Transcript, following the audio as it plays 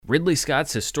Ridley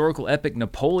Scott's historical epic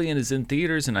Napoleon is in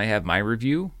theaters, and I have my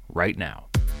review right now.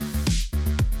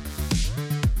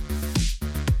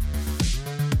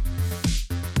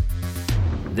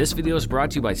 This video is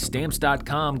brought to you by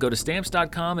Stamps.com. Go to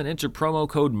Stamps.com and enter promo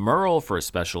code MERLE for a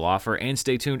special offer, and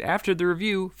stay tuned after the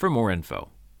review for more info.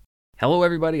 Hello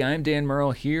everybody, I'm Dan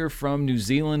Merle here from New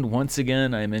Zealand. Once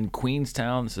again, I'm in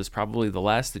Queenstown. This is probably the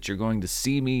last that you're going to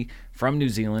see me from New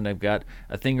Zealand. I've got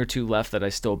a thing or two left that I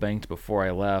still banked before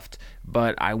I left,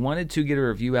 but I wanted to get a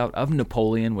review out of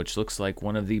Napoleon, which looks like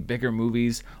one of the bigger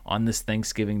movies on this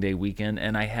Thanksgiving Day weekend,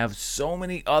 and I have so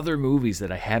many other movies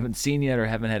that I haven't seen yet or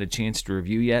haven't had a chance to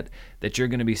review yet that you're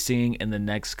going to be seeing in the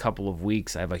next couple of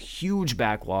weeks. I have a huge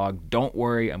backlog. Don't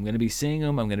worry, I'm going to be seeing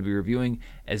them. I'm going to be reviewing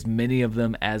as many of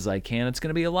them as I can. It's going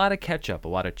to be a lot of catch-up, a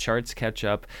lot of charts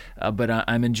catch-up, but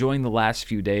I'm enjoying the last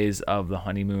few days of the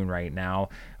honeymoon right now.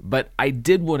 But I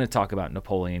did want to talk about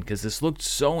Napoleon because this looked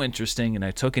so interesting, and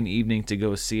I took an evening to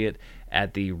go see it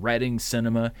at the Reading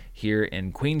Cinema here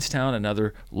in Queenstown,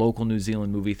 another local New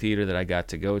Zealand movie theater that I got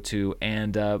to go to.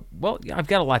 And, well, I've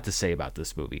got a lot to say about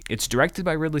this movie. It's directed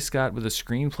by Ridley Scott with a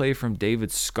screenplay from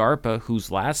David Scarpa, whose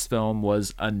last film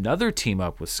was another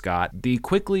team-up with Scott. The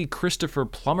quickly Christopher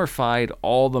Plummer-fied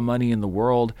All the Money in the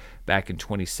World back in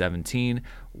 2017.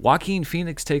 Joaquin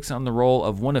Phoenix takes on the role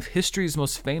of one of history's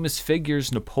most famous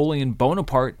figures, Napoleon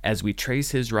Bonaparte, as we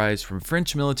trace his rise from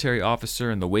French military officer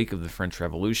in the wake of the French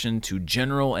Revolution to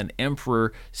general and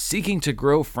emperor seeking to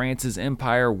grow France's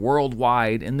empire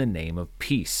worldwide in the name of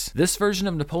peace. This version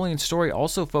of Napoleon's story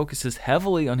also focuses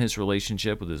heavily on his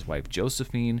relationship with his wife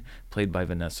Josephine, played by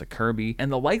Vanessa Kirby, and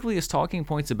the likeliest talking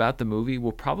points about the movie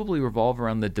will probably revolve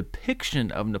around the depiction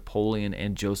of Napoleon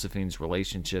and Josephine's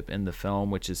relationship in the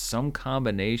film, which is some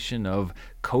combination of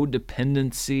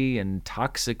codependency and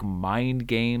toxic mind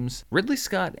games. Ridley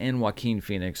Scott and Joaquin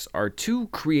Phoenix are two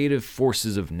creative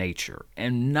forces of nature,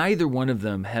 and neither one of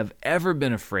them have ever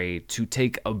been afraid to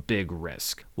take a big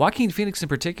risk. Joaquin Phoenix in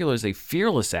particular is a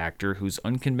fearless actor whose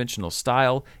unconventional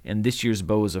style in this year's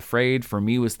Beau is Afraid for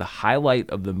me was the highlight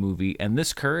of the movie, and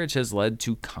this courage has led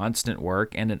to constant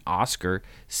work and an Oscar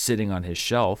sitting on his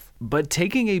shelf. But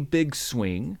taking a big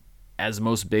swing, as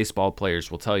most baseball players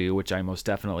will tell you, which I most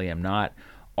definitely am not,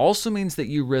 also means that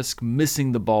you risk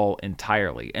missing the ball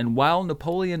entirely. And while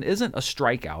Napoleon isn't a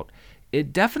strikeout,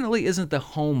 it definitely isn't the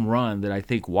home run that I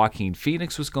think Joaquin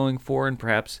Phoenix was going for, and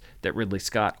perhaps that Ridley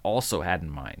Scott also had in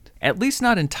mind. At least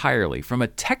not entirely. From a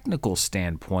technical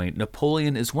standpoint,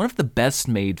 Napoleon is one of the best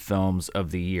made films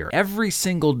of the year. Every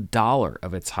single dollar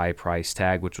of its high price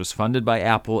tag, which was funded by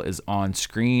Apple, is on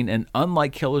screen, and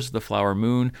unlike Killers of the Flower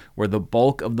Moon, where the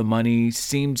bulk of the money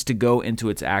seems to go into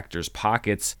its actors'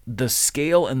 pockets, the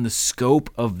scale and the scope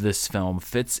of this film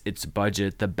fits its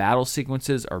budget. The battle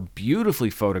sequences are beautifully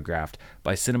photographed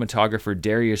by cinematographer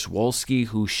Dariusz Wolski,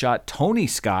 who shot Tony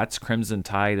Scott's Crimson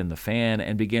Tide and The Fan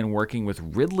and began working with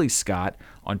Ridley Scott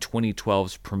on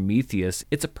 2012's Prometheus.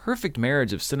 It's a perfect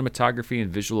marriage of cinematography and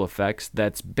visual effects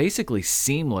that's basically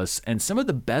seamless, and some of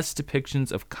the best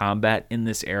depictions of combat in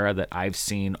this era that I've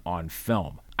seen on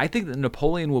film. I think that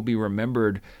Napoleon will be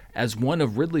remembered as one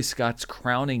of Ridley Scott's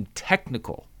crowning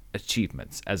technical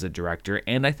achievements as a director,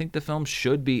 and I think the film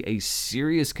should be a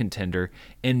serious contender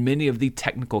in many of the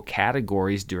technical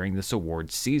categories during this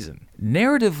awards season.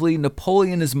 Narratively,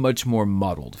 Napoleon is much more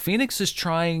muddled. Phoenix is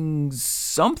trying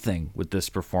something with this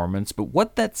performance, but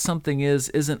what that something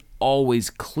isn't always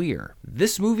clear.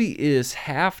 This movie is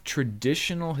half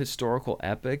traditional historical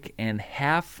epic and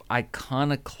half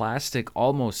iconoclastic,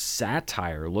 almost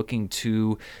satire, looking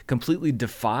to completely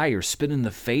defy or spit in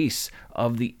the face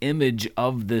of the image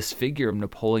of this figure of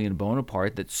Napoleon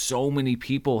Bonaparte that so many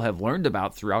people have learned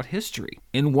about throughout history.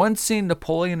 In one scene,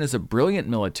 Napoleon is a brilliant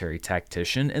military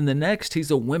tactician. In the next, he's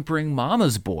a whimpering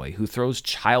mama's boy who throws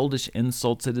childish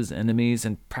insults at his enemies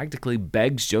and practically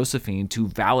begs Josephine to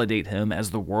validate him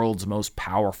as the world's most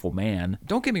powerful man.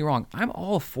 Don't get me wrong, I'm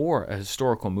all for a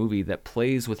historical movie that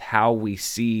plays with how we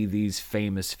see these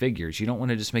famous figures. You don't want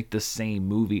to just make the same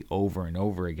movie over and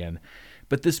over again.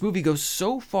 But this movie goes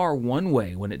so far one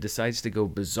way when it decides to go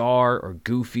bizarre or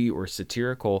goofy or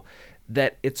satirical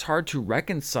that it's hard to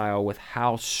reconcile with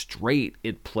how straight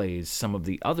it plays some of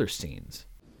the other scenes.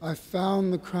 I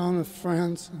found the crown of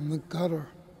France in the gutter.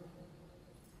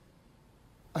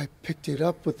 I picked it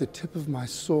up with the tip of my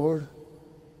sword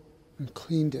and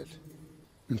cleaned it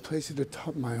and placed it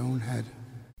atop my own head.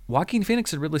 Joaquin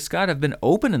Phoenix and Ridley Scott have been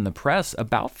open in the press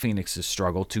about Phoenix's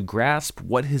struggle to grasp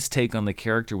what his take on the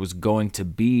character was going to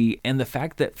be, and the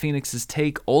fact that Phoenix's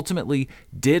take ultimately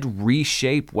did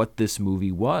reshape what this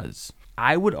movie was.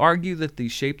 I would argue that the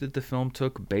shape that the film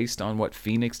took based on what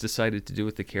Phoenix decided to do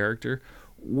with the character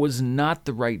was not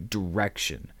the right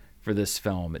direction for this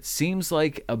film. It seems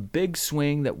like a big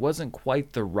swing that wasn't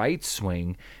quite the right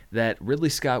swing, that Ridley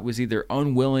Scott was either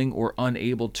unwilling or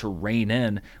unable to rein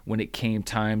in when it came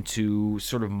time to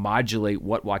sort of modulate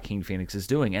what Joaquin Phoenix is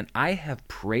doing. And I have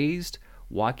praised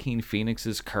Joaquin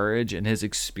Phoenix's courage and his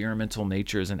experimental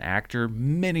nature as an actor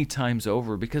many times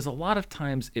over, because a lot of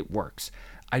times it works.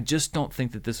 I just don't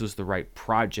think that this was the right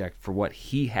project for what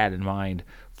he had in mind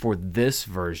for this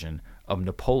version of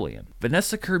Napoleon.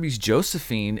 Vanessa Kirby's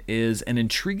Josephine is an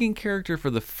intriguing character for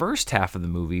the first half of the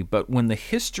movie, but when the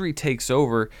history takes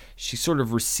over, she sort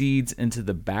of recedes into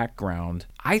the background.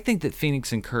 I think that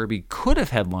Phoenix and Kirby could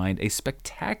have headlined a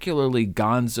spectacularly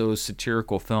gonzo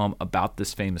satirical film about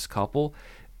this famous couple,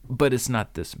 but it's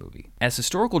not this movie. As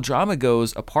historical drama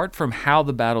goes, apart from how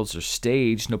the battles are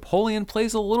staged, Napoleon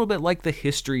plays a little bit like the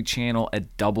History Channel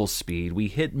at double speed. We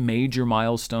hit major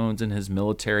milestones in his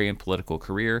military and political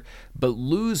career, but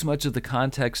lose much of the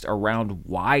context around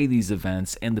why these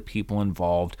events and the people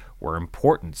involved were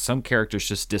important. Some characters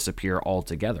just disappear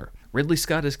altogether. Ridley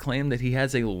Scott has claimed that he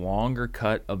has a longer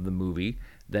cut of the movie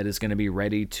that is going to be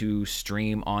ready to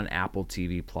stream on Apple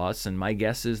TV Plus, and my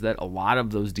guess is that a lot of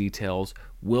those details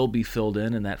will be filled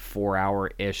in that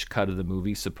 4-hour-ish cut of the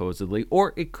movie, supposedly.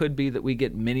 Or it could be that we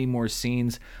get many more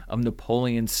scenes of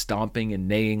Napoleon stomping and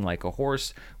neighing like a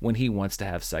horse when he wants to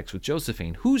have sex with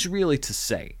Josephine. Who's really to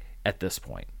say at this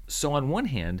point? So on one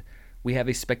hand, we have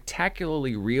a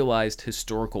spectacularly realized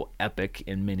historical epic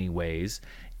in many ways,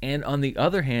 and on the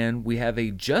other hand, we have a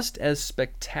just as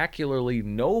spectacularly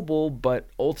noble but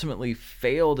ultimately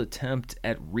failed attempt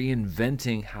at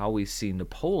reinventing how we see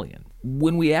Napoleon.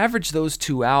 When we average those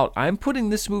two out, I'm putting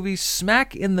this movie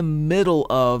smack in the middle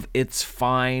of it's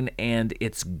fine and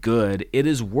it's good. It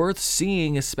is worth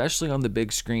seeing, especially on the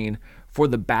big screen, for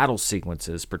the battle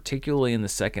sequences, particularly in the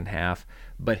second half,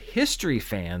 but history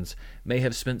fans may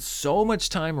have spent so much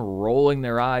time rolling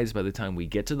their eyes by the time we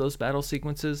get to those battle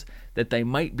sequences that they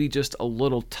might be just a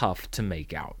little tough to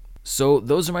make out. So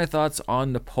those are my thoughts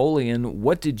on Napoleon.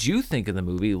 What did you think of the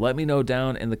movie? Let me know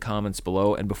down in the comments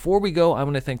below. And before we go, I'm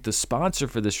going to thank the sponsor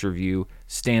for this review,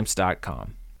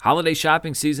 Stamps.com. Holiday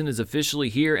shopping season is officially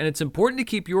here, and it's important to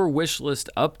keep your wish list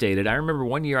updated. I remember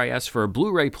one year I asked for a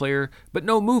Blu-ray player, but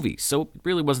no movie, so it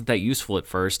really wasn't that useful at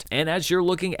first. And as you're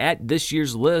looking at this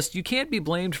year's list, you can't be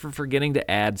blamed for forgetting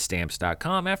to add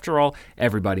Stamps.com. After all,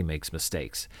 everybody makes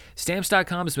mistakes.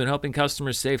 Stamps.com has been helping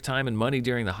customers save time and money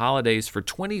during the holidays for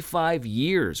 25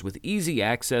 years with easy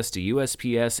access to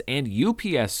USPS and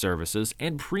UPS services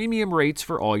and premium rates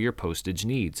for all your postage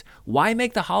needs. Why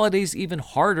make the holidays even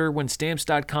harder when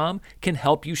Stamps.com can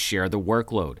help you share the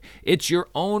workload? It's your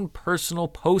own personal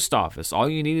post office. All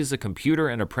you need is a computer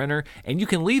and a printer, and you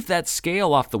can leave that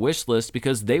scale off the wish list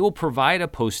because they will provide a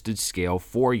postage scale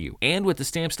for you. And with the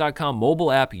Stamps.com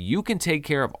mobile app, you can take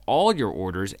care of all your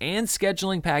orders and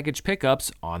scheduling package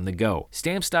pickups on the go.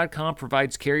 Stamps.com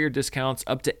provides carrier discounts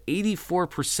up to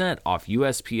 84% off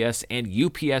USPS and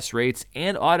UPS rates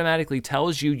and automatically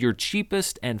tells you your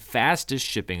cheapest and fastest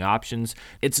shipping options.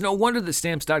 It's no wonder that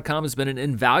Stamps.com has been an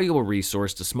invaluable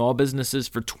resource to small businesses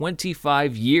for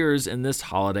 25 years in this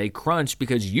holiday crunch,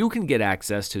 because you can get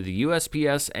access to the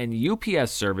USPS and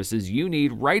UPS services you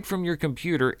need right from your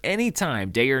computer anytime,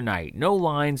 day or night. No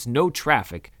lines, no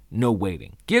traffic, no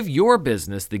waiting. Give your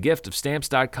business the gift of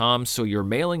Stamps.com so your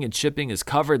mailing and shipping is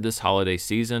covered this holiday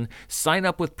season. Sign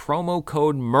up with promo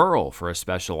code MERLE for a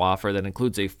special offer that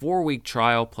includes a 4-week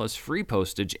trial plus free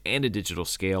postage and a digital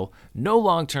scale. No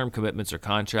long-term commitments or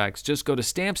contracts. Just go to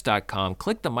Stamps.com,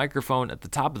 click the microphone at the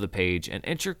top of the page, and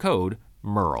enter code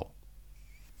MERLE.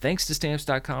 Thanks to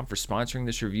Stamps.com for sponsoring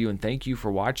this review, and thank you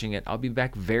for watching it. I'll be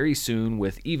back very soon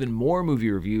with even more movie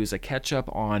reviews, a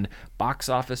catch-up on box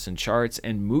office and charts,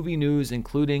 and movie news,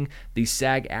 including the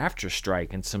SAG-AFTRA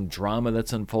strike and some drama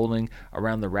that's unfolding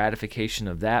around the ratification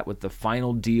of that, with the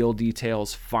final deal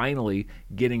details finally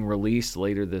getting released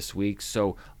later this week.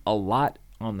 So a lot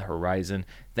on the horizon.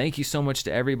 Thank you so much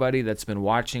to everybody that's been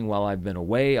watching while I've been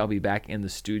away. I'll be back in the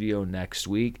studio next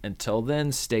week. Until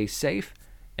then, stay safe,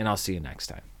 and I'll see you next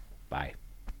time. Bye.